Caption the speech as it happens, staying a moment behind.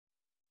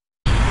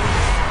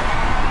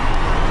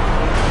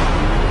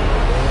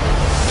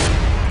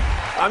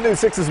I'm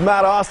News 6's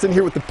Matt Austin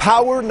here with the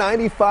Power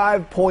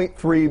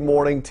 95.3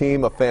 morning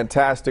team, a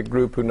fantastic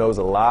group who knows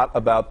a lot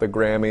about the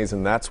Grammys,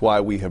 and that's why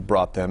we have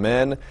brought them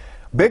in.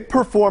 Big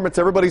performance.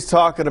 Everybody's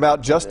talking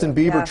about Justin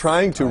Bieber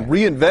trying to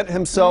reinvent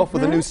himself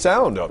with a new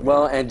sound.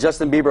 Well, and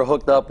Justin Bieber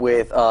hooked up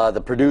with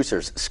the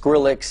producers,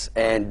 Skrillex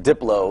and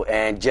Diplo,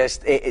 and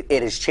just it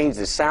has changed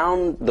the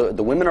sound.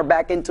 The women are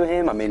back into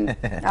him. I mean,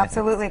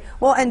 absolutely.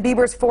 Well, and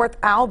Bieber's fourth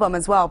album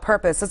as well,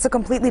 Purpose. It's a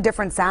completely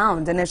different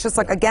sound, and it's just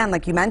like, again,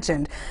 like you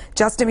mentioned,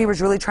 Justin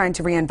Bieber's really trying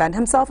to reinvent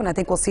himself, and I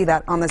think we'll see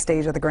that on the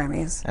stage of the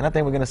Grammys. And I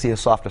think we're going to see a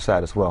softer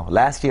side as well.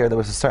 Last year there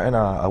was a certain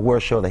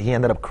award show that he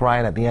ended up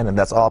crying at the end, and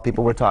that's all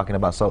people were talking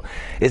about. So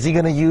is he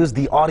going to use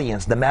the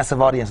audience, the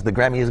massive audience the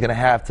Grammy is going to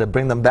have, to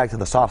bring them back to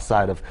the soft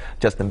side of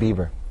Justin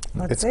Bieber?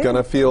 It's going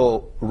to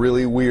feel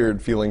really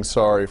weird feeling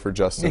sorry for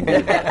Justin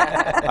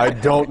Bieber. I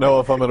don't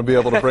know if I'm going to be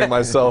able to bring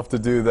myself to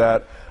do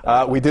that.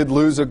 We did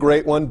lose a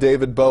great one,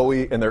 David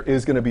Bowie, and there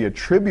is going to be a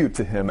tribute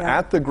to him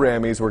at the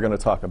Grammys. We're going to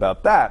talk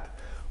about that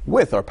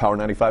with our Power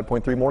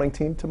 95.3 morning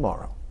team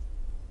tomorrow.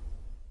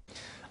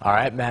 All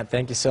right, Matt,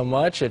 thank you so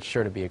much. It's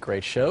sure to be a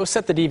great show.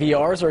 Set the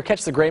DVRs or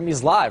catch the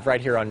Grammys live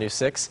right here on News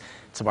 6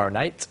 tomorrow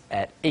night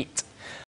at 8.